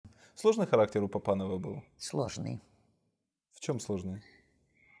Сложный характер у Папанова был? Сложный. В чем сложный?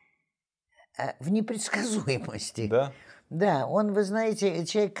 В непредсказуемости. Да? Да, он, вы знаете,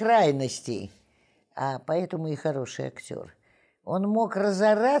 человек крайностей, а поэтому и хороший актер. Он мог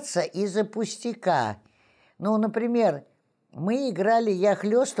разораться из-за пустяка. Ну, например, мы играли я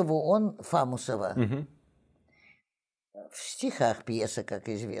Хлёстову, он Фамусова. Угу. В стихах пьеса, как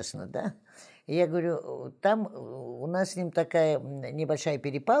известно, да? И я говорю, там у нас с ним такая небольшая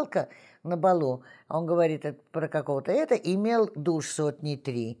перепалка на балу. Он говорит про какого-то имел душ сотни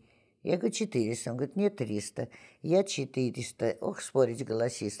 3. Я говорю, 400. Он говорит, нет, 300. Я 400. Ох, спорить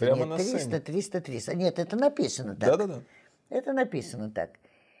голосисты. Прямо нет, на 300, сцене. 300, 300. Нет, это написано так. Да-да-да. Это написано так.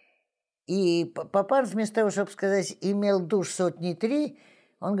 И Папанов вместо того, чтобы сказать, имел душ сотни 3,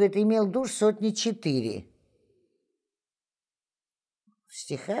 он говорит, имел душ сотни 4. В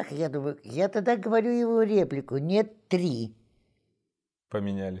стихах, я думаю, я тогда говорю его реплику, нет, 3.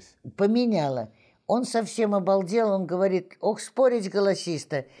 Поменялись. Поменяла. Он совсем обалдел, он говорит, ох, спорить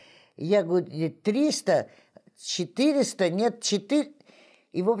голосисто. Я говорю, 300, 400, нет, 4.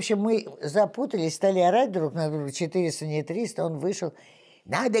 И, в общем, мы запутались, стали орать друг на друга, 400, не 300, он вышел.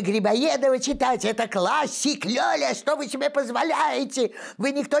 Надо Грибоедова читать, это классик, Леля, что вы себе позволяете?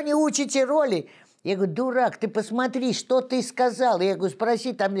 Вы никто не учите роли. Я говорю, дурак, ты посмотри, что ты сказал. Я говорю,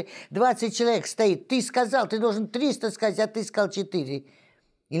 спроси, там 20 человек стоит. Ты сказал, ты должен 300 сказать, а ты сказал 4.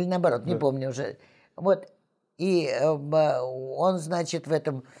 Или наоборот, не помню уже. Вот. И он, значит, в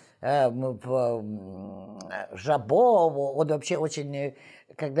этом Жабову, он вообще очень,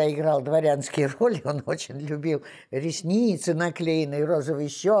 когда играл дворянские роли, он очень любил ресницы наклеенные, розовые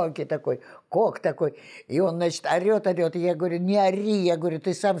щеки такой, кок такой. И он, значит, орет, и я говорю, не ори, я говорю,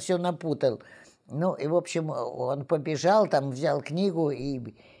 ты сам все напутал. Ну, и, в общем, он побежал, там, взял книгу и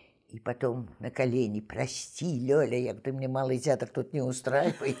потом на колени, прости, Леля, я говорю, ты мне малый театр тут не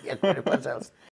устраивай, я говорю, пожалуйста.